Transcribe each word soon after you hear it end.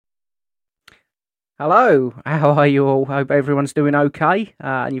Hello, how are you all? Hope everyone's doing okay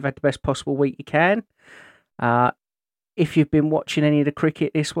and you've had the best possible week you can. Uh, if you've been watching any of the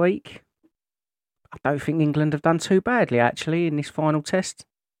cricket this week, I don't think England have done too badly actually in this final test.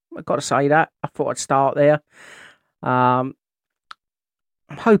 I've got to say that. I thought I'd start there. Um,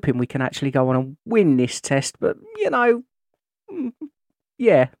 I'm hoping we can actually go on and win this test, but mm,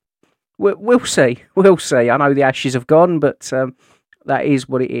 yeah, we'll see. We'll see. I know the Ashes have gone, but that is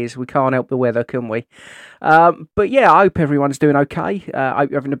what it is. We can't help the weather, can we? But yeah, I hope everyone's doing okay. I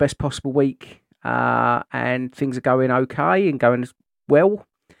hope you're having the best possible week and things are going okay and going well.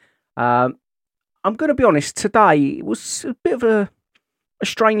 I'm going to be honest, today it was a bit of a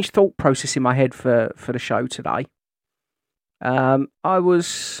strange thought process in my head for the show today. I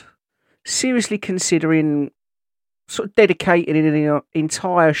was seriously considering sort of dedicating an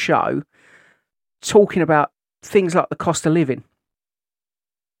entire show talking about things like the cost of living.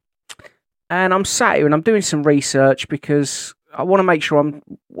 And I'm sat here and I'm doing some research because I want to make sure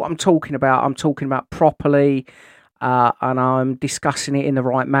what I'm talking about properly, and I'm discussing it in the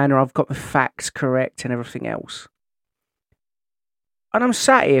right manner. I've got the facts correct and everything else. And I'm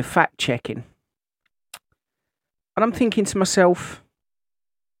sat here fact checking. And I'm thinking to myself,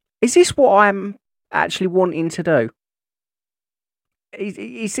 is this what I'm actually wanting to do?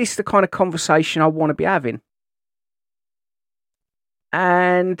 Is this the kind of conversation I want to be having?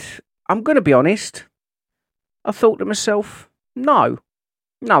 And I'm going to be honest, I thought to myself, no,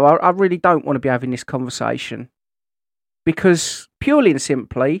 I really don't want to be having this conversation. Because purely and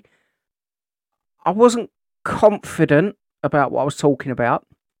simply, I wasn't confident about what I was talking about.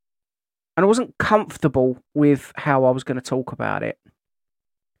 And I wasn't comfortable with how I was going to talk about it.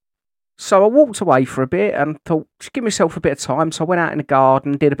 So I walked away for a bit and thought, just give myself a bit of time. So I went out in the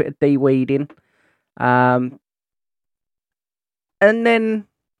garden, did a bit of de-weeding. And then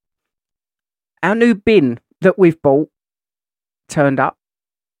our new bin that we've bought turned up.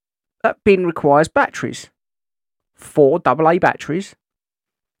 That bin requires batteries. 4 AA batteries.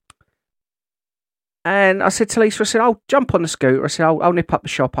 And I said to Lisa, I'll jump on the scooter. I said, I'll nip up the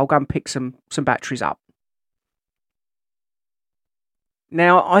shop. I'll go and pick some batteries up.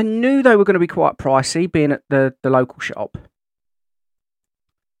 Now, I knew they were going to be quite pricey, being at the local shop.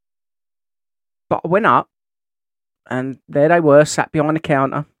 But I went up, and there they were, sat behind the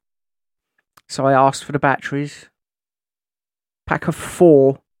counter. So I asked for the batteries. Pack of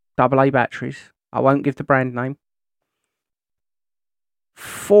 4 AA batteries. I won't give the brand name.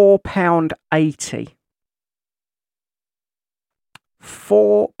 £4.80.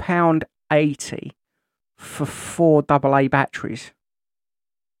 £4.80 for 4 AA batteries.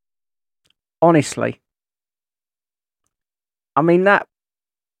 Honestly. I mean, that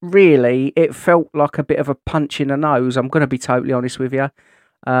really, it felt like a bit of a punch in the nose. I'm going to be totally honest with you.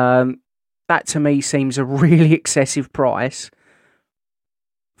 That to me seems a really excessive price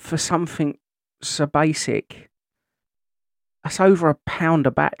for something so basic. That's over £1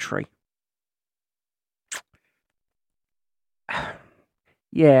 a battery.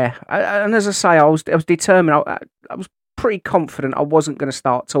 Yeah, and as I say, I was determined. I was pretty confident I wasn't going to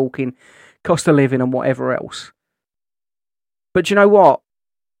start talking cost of living and whatever else. But you know what?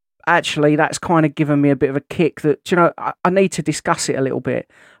 Actually, that's kind of given me a bit of a kick that, I need to discuss it a little bit.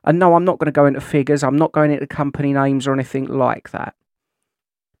 And no, I'm not going to go into figures. I'm not going into company names or anything like that.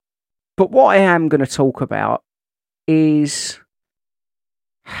 But what I am going to talk about is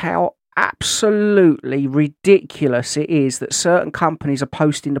how absolutely ridiculous it is that certain companies are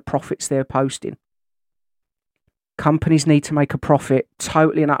posting the profits they're posting. Companies need to make a profit.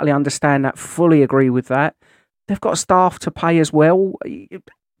 Totally and utterly understand that. Fully agree with that. They've got staff to pay as well.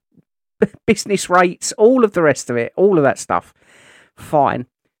 Business rates, all of the rest of it, all of that stuff. Fine.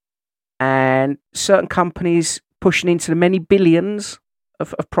 And certain companies pushing into the many billions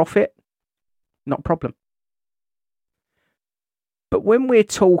of profit, not a problem. But when we're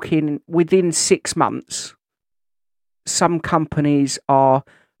talking within 6 months, some companies are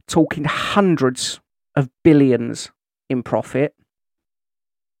talking hundreds of billions in profit.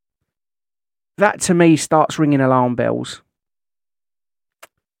 That to me starts ringing alarm bells.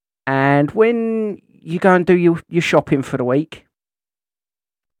 And when you go and do your shopping for the week,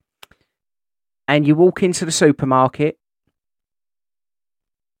 and you walk into the supermarket,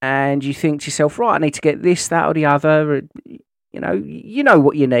 and you think to yourself, right, I need to get this, that, or the other. You know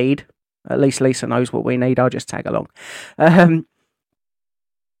what you need. At least Lisa knows what we need. I'll just tag along. But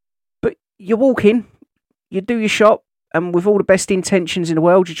you walk in, you do your shop, and with all the best intentions in the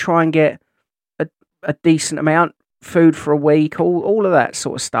world, you try and get a decent amount, food for a week, all of that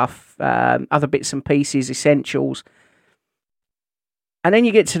sort of stuff, other bits and pieces, essentials. And then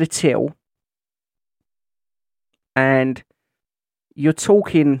you get to the till, and you're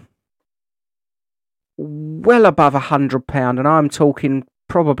talking well above £100, and I'm talking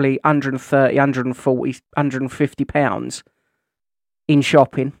probably 130, 140, £150 in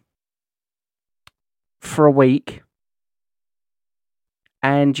shopping for a week,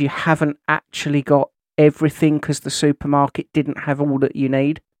 and you haven't actually got everything because the supermarket didn't have all that you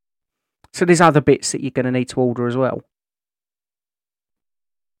need. So there's other bits that you're going to need to order as well.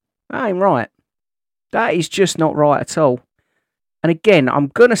 That ain't right. That is just not right at all. And again, I'm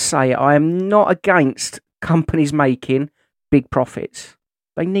going to say it, I am not against companies making big profits.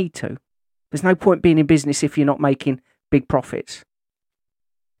 They need to. There's no point being in business if you're not making big profits.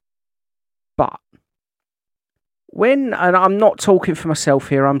 But and I'm not talking for myself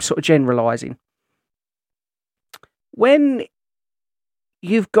here, I'm sort of generalising. When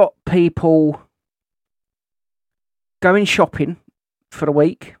you've got people going shopping for the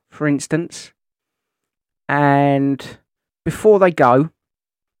week, for instance, and before they go,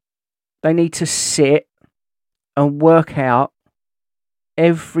 they need to sit and work out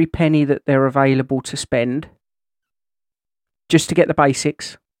every penny that they're available to spend just to get the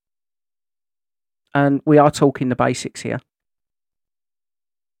basics. And we are talking the basics here.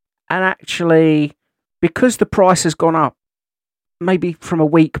 And actually, because the price has gone up, maybe from a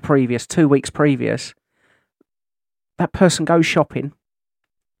week previous, 2 weeks previous, that person goes shopping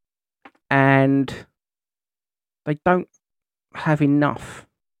and they don't have enough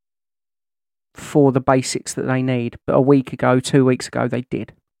for the basics that they need. But a week ago, 2 weeks ago, they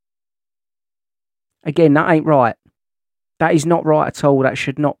did. Again, that ain't right. That is not right at all. That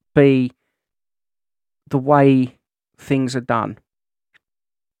should not be the way things are done.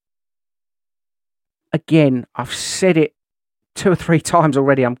 Again, I've said it 2 or 3 times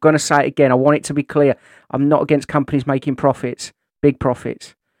already. I'm going to say it again. I want it to be clear. I'm not against companies making profits, big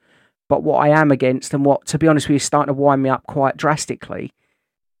profits. But what I am against, and what, to be honest with you, is starting to wind me up quite drastically,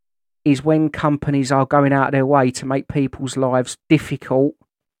 is when companies are going out of their way to make people's lives difficult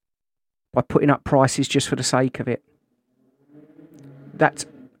by putting up prices just for the sake of it. There's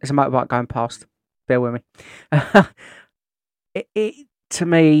a motorbike going past. Bear with me. It to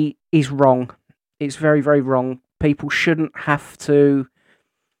me is wrong. It's very, very wrong. People shouldn't have to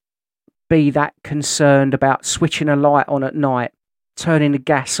be that concerned about switching a light on at night, turning the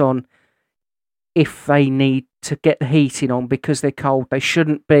gas on if they need to get the heating on because they're cold. They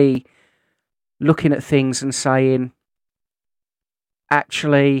shouldn't be looking at things and saying,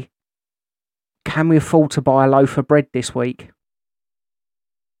 actually, can we afford to buy a loaf of bread this week?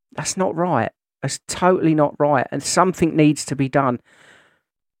 That's not right. That's totally not right. And something needs to be done.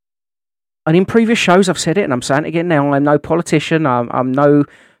 And in previous shows, I've said it, and I'm saying it again now. I'm no politician. I'm no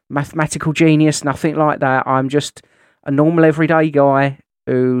mathematical genius, nothing like that. I'm just a normal everyday guy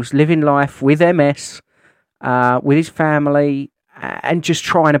who's living life with MS, with his family, and just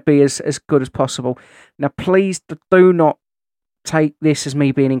trying to be as good as possible. Now, please do not take this as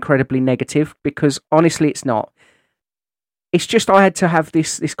me being incredibly negative, because honestly, it's not. It's just I had to have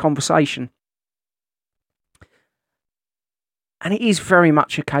this conversation. And it is very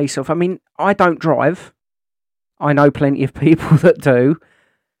much a case of, I mean, I don't drive. I know plenty of people that do.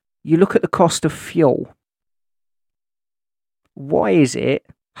 You look at the cost of fuel. Why is it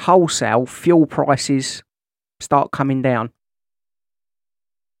wholesale fuel prices start coming down?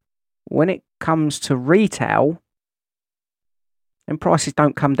 When it comes to retail, then prices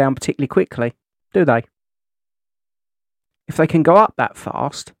don't come down particularly quickly, do they? If they can go up that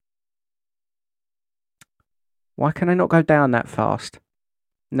fast, why can they not go down that fast?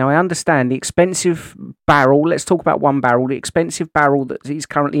 Now, I understand the expensive barrel, let's talk about one barrel, the expensive barrel that is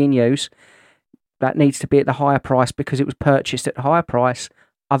currently in use, that needs to be at the higher price because it was purchased at a higher price,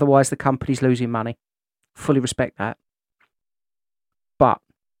 otherwise the company's losing money. Fully respect that. But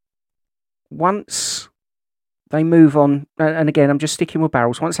once they move on, and again, I'm just sticking with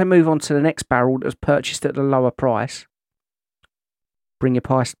barrels, once they move on to the next barrel that was purchased at a lower price, bring your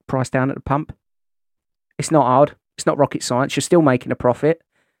price down at the pump. It's not hard. It's not rocket science. You're still making a profit.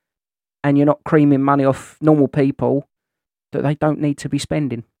 And you're not creaming money off normal people that they don't need to be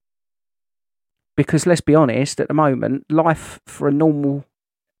spending. Because let's be honest, at the moment, life for a normal,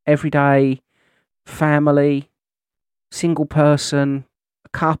 everyday family, single person, a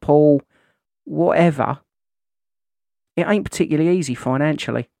couple, whatever, it ain't particularly easy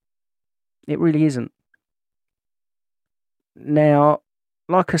financially. It really isn't. Now,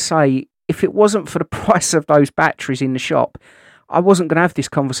 like I say, if it wasn't for the price of those batteries in the shop, I wasn't going to have this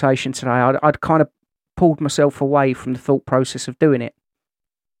conversation today. I'd kind of pulled myself away from the thought process of doing it.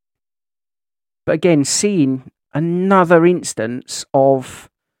 But again, seeing another instance of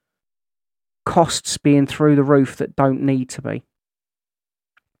costs being through the roof that don't need to be.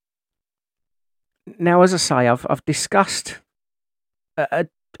 Now, as I say, I've discussed a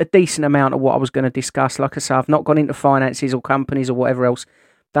decent amount of what I was going to discuss. Like I say, I've not gone into finances or companies or whatever else.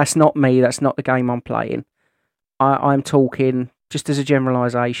 That's not me. That's not the game I'm playing. I'm talking just as a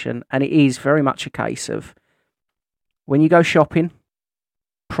generalisation, and it is very much a case of when you go shopping,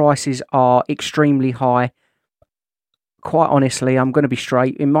 prices are extremely high. Quite honestly, I'm going to be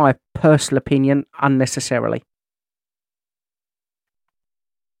straight, in my personal opinion, unnecessarily.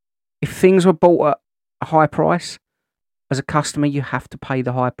 If things were bought at a high price, as a customer, you have to pay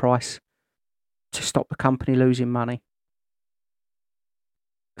the high price to stop the company losing money.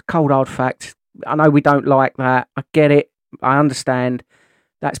 Cold hard fact. I know we don't like that. I get it. I understand.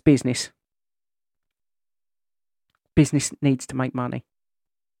 That's business. Business needs to make money.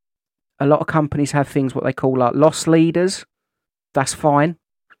 A lot of companies have things what they call like loss leaders. That's fine.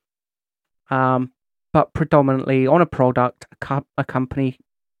 But predominantly on a product, a company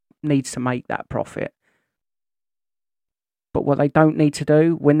needs to make that profit. But what they don't need to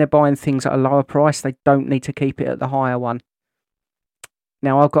do, when they're buying things at a lower price, they don't need to keep it at the higher one.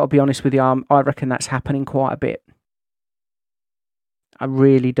 Now, I've got to be honest with you, I reckon that's happening quite a bit. I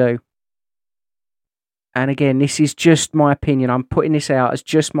really do. And again, this is just my opinion. I'm putting this out as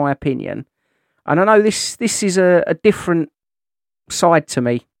just my opinion. And I know this is a different side to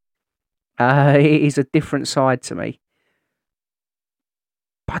me. It is a different side to me.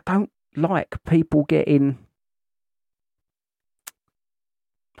 But I don't like people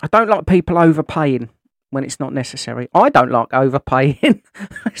overpaying when it's not necessary. I don't like overpaying.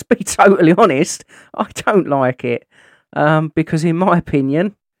 Let's be totally honest. I don't like it. Because in my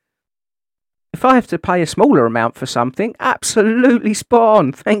opinion, if I have to pay a smaller amount for something, absolutely spot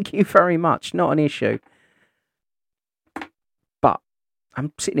on. Thank you very much. Not an issue. But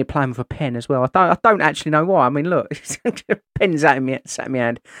I'm sitting here playing with a pen as well. I don't actually know why. I mean, look, pen's sat in my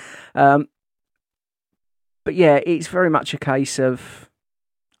hand. But yeah, it's very much a case of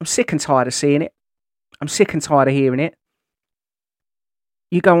I'm sick and tired of seeing it. I'm sick and tired of hearing it.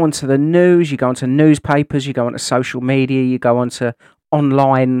 You go onto the news, you go onto newspapers, you go onto social media, you go onto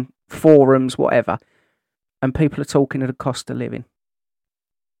online forums, whatever, and people are talking of the cost of living.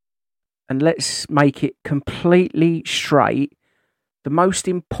 And let's make it completely straight. The most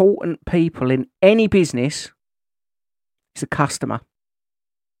important people in any business is the customer.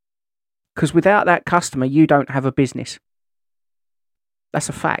 Because without that customer, you don't have a business. That's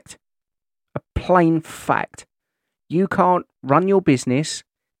a fact. A plain fact. You can't run your business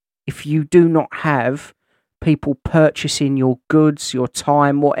if you do not have people purchasing your goods, your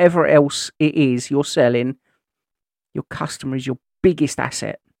time, whatever else it is you're selling. Your customer is your biggest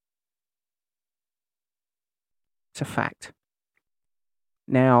asset. It's a fact.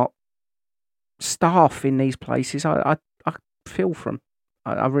 Now, staff in these places, I feel for them.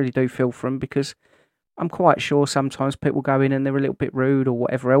 I really do feel for them because I'm quite sure sometimes people go in and they're a little bit rude or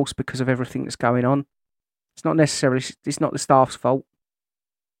whatever else because of everything that's going on. It's not the staff's fault.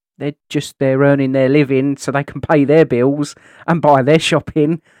 They're earning their living so they can pay their bills and buy their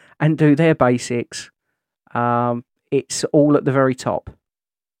shopping and do their basics. It's all at the very top.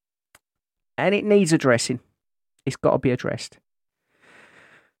 And it needs addressing. It's got to be addressed.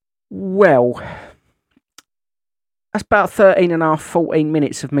 Well, that's about 14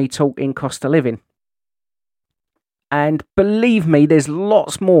 minutes of me talking cost of living. And believe me, there's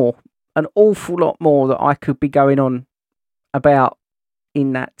lots more, an awful lot more that I could be going on about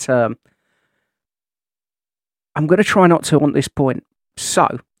in that term. I'm going to try not to on this point.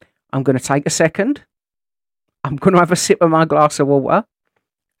 So, I'm going to take a second. I'm going to have a sip of my glass of water.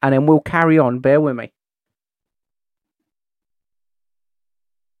 And then we'll carry on. Bear with me.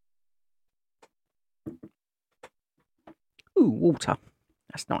 Ooh, water.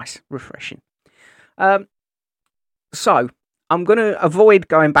 That's nice. Refreshing. So, I'm going to avoid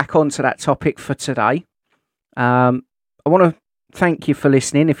going back onto that topic for today. I want to thank you for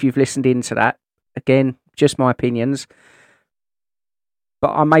listening if you've listened into that. Again, just my opinions.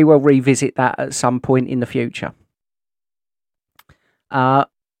 But I may well revisit that at some point in the future. All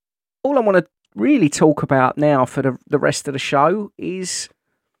I want to really talk about now for the rest of the show is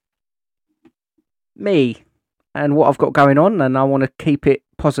me and what I've got going on, and I want to keep it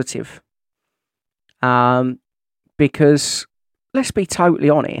positive. Because, let's be totally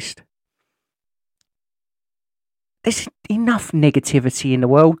honest, there's enough negativity in the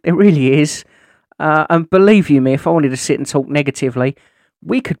world. There really is. And believe you me, if I wanted to sit and talk negatively,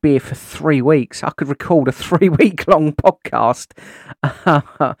 we could be here for 3 weeks. I could record a 3-week-long podcast.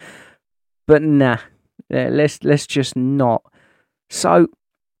 But nah, let's just not. So,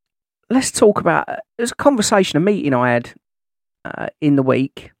 let's talk about. There's a meeting I had in the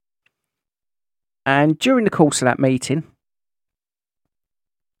week, and during the course of that meeting,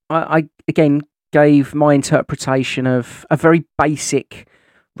 I again gave my interpretation of a very basic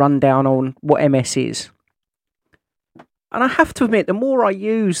rundown on what MS is. And I have to admit, the more I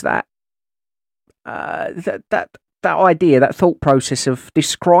use that idea, that thought process of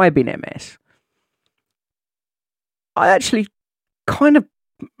describing MS, I actually kind of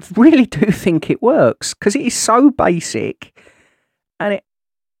really do think it works, because it is so basic and it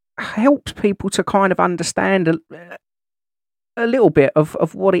helps people to kind of understand a little bit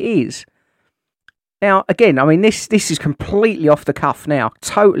of what it is. Now, again, I mean, this is completely off the cuff now,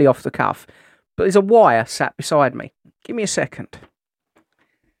 totally off the cuff, but there's a wire sat beside me. Give me a second.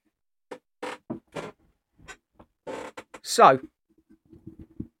 So,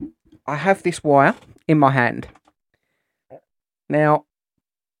 I have this wire in my hand. Now,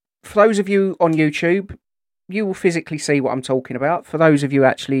 for those of you on YouTube, you will physically see what I'm talking about. For those of you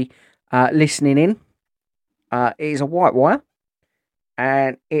actually listening in, it is a white wire,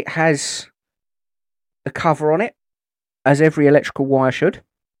 and it has a cover on it, as every electrical wire should,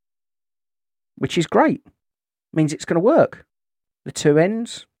 which is great. Means it's going to work. The two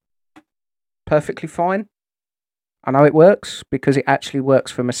ends, perfectly fine. I know it works because it actually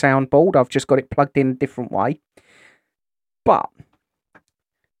works from a soundboard. I've just got it plugged in a different way. But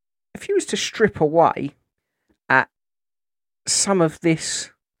if you was to strip away at some of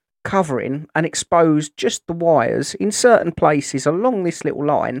this covering and expose just the wires in certain places along this little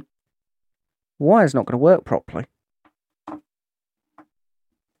line, the wire's not going to work properly.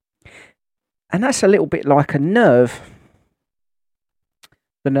 And that's a little bit like a nerve.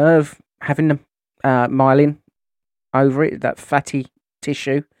 The nerve having the myelin over it, that fatty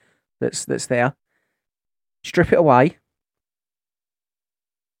tissue that's there. Strip it away.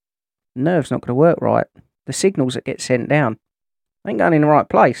 The nerve's not going to work right. The signals that get sent down ain't going in the right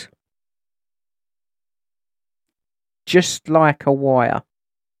place. Just like a wire.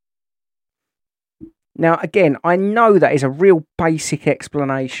 Now, again, I know that is a real basic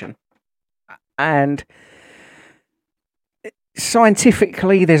explanation. And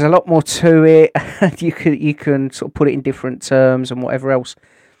scientifically, there's a lot more to it. You can sort of put it in different terms and whatever else.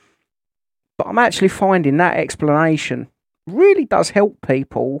 But I'm actually finding that explanation really does help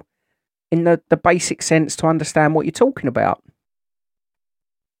people in the basic sense to understand what you're talking about.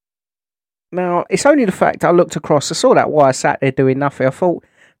 Now, it's only the fact I looked across, I saw that wire sat there doing nothing. I thought,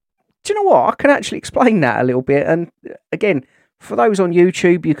 do you know what? I can actually explain that a little bit. And again, for those on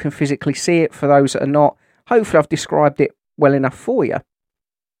YouTube, you can physically see it. For those that are not, hopefully I've described it well enough for you.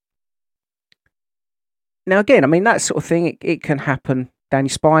 Now, again, I mean, that sort of thing, it can happen down your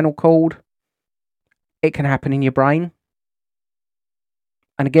spinal cord. It can happen in your brain.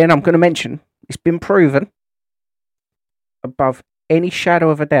 And again, I'm going to mention, it's been proven above any shadow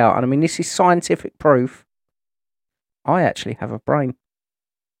of a doubt. And I mean, this is scientific proof. I actually have a brain.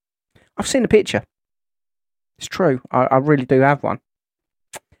 I've seen the picture. It's true. I really do have one.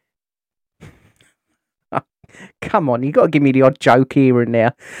 Come on, you got to give me the odd joke here and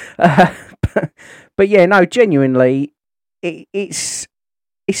there. But yeah, no, genuinely, it's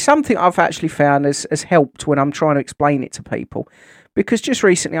something I've actually found has helped when I'm trying to explain it to people. Because just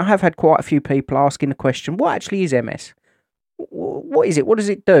recently, I have had quite a few people asking the question, what actually is MS? What is it? What does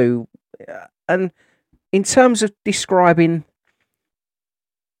it do? And in terms of describing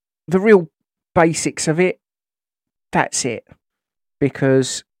the real basics of it, that's it.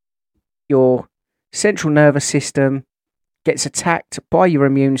 Because your central nervous system gets attacked by your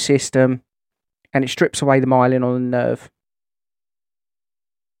immune system and it strips away the myelin on the nerve.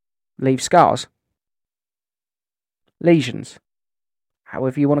 Leaves scars. Lesions.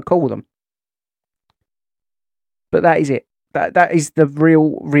 However you want to call them. But that is it. That is the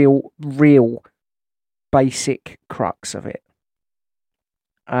real basic crux of it.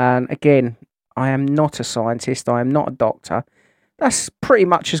 And again, I am not a scientist. I am not a doctor. That's pretty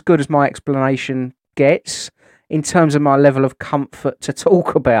much as good as my explanation gets in terms of my level of comfort to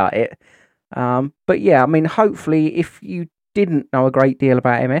talk about it. But yeah, I mean, hopefully if you didn't know a great deal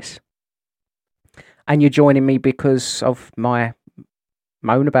about MS and you're joining me because of my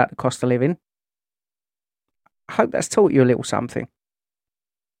moan about the cost of living, I hope that's taught you a little something.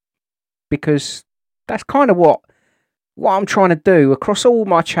 Because that's kind of what I'm trying to do across all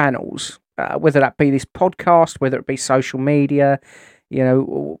my channels, whether that be this podcast, whether it be social media, you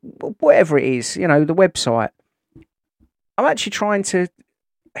know, whatever it is, you know, the website. I'm actually trying to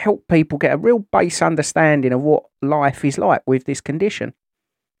help people get a real base understanding of what life is like with this condition.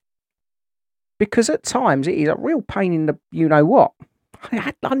 Because at times it is a real pain in the you-know-what.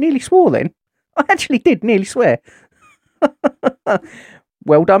 I nearly swore then. I actually did nearly swear.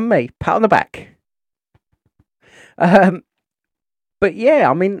 Well done, me. Pat on the back. But yeah,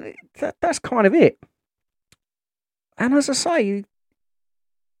 I mean, that's kind of it. And as I say,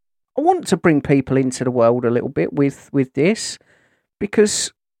 I want to bring people into the world a little bit with this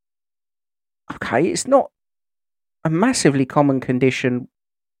because, okay, it's not a massively common condition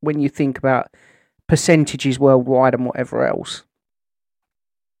when you think about percentages worldwide and whatever else.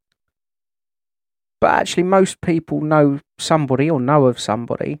 But actually, most people know somebody or know of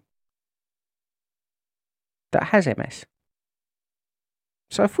somebody that has MS.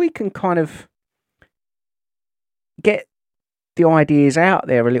 So if we can kind of get the ideas out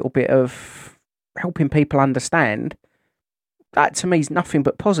there a little bit of helping people understand, that to me is nothing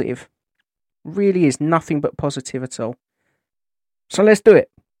but positive. Really is nothing but positive at all. So let's do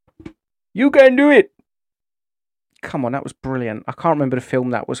it. You can do it. Come on, that was brilliant. I can't remember the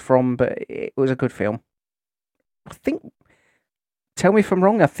film that was from, but it was a good film. I think, tell me if I'm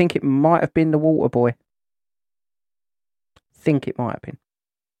wrong, I think it might have been The Waterboy. Think it might have been.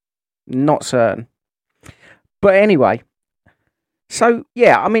 Not certain. But anyway, so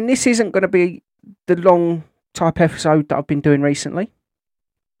yeah, I mean, this isn't going to be the long type episode that I've been doing recently.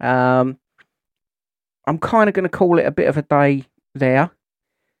 I'm kind of going to call it a bit of a day there.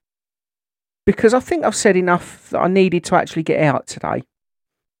 Because I think I've said enough that I needed to actually get out today.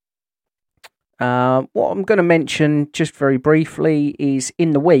 What I'm going to mention just very briefly is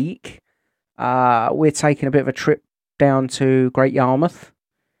in the week, we're taking a bit of a trip down to Great Yarmouth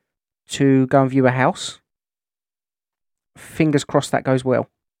to go and view a house. Fingers crossed that goes well.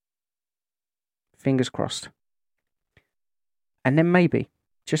 Fingers crossed. And then maybe,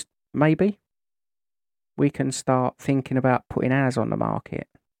 just maybe, we can start thinking about putting ours on the market.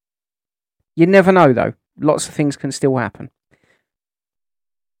 You never know, though. Lots of things can still happen.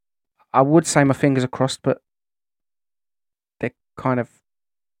 I would say my fingers are crossed, but they're kind of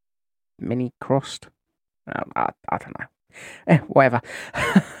mini crossed. I don't know. Whatever.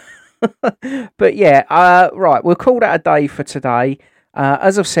 But yeah, right. We'll call that a day for today.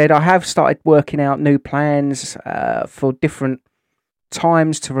 As I've said, I have started working out new plans for different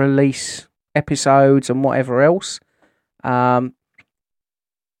times to release episodes and whatever else. The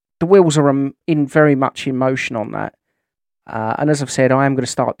wheels are very much in motion on that. And as I've said, I am going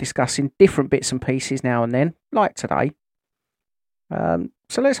to start discussing different bits and pieces now and then, like today.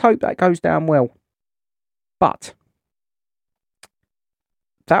 So let's hope that goes down well. But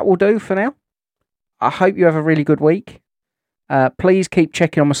that will do for now. I hope you have a really good week. Please keep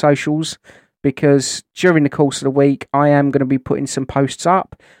checking on my socials because during the course of the week, I am going to be putting some posts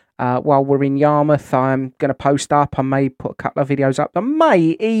up. While we're in Yarmouth, I'm going to post up. I may put a couple of videos up. I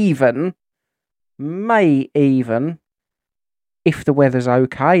may even, if the weather's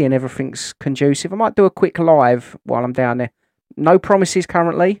okay and everything's conducive, I might do a quick live while I'm down there. No promises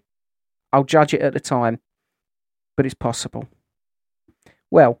currently. I'll judge it at the time. But it's possible.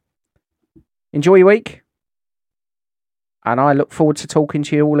 Well, enjoy your week. And I look forward to talking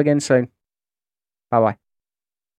to you all again soon. Bye-bye.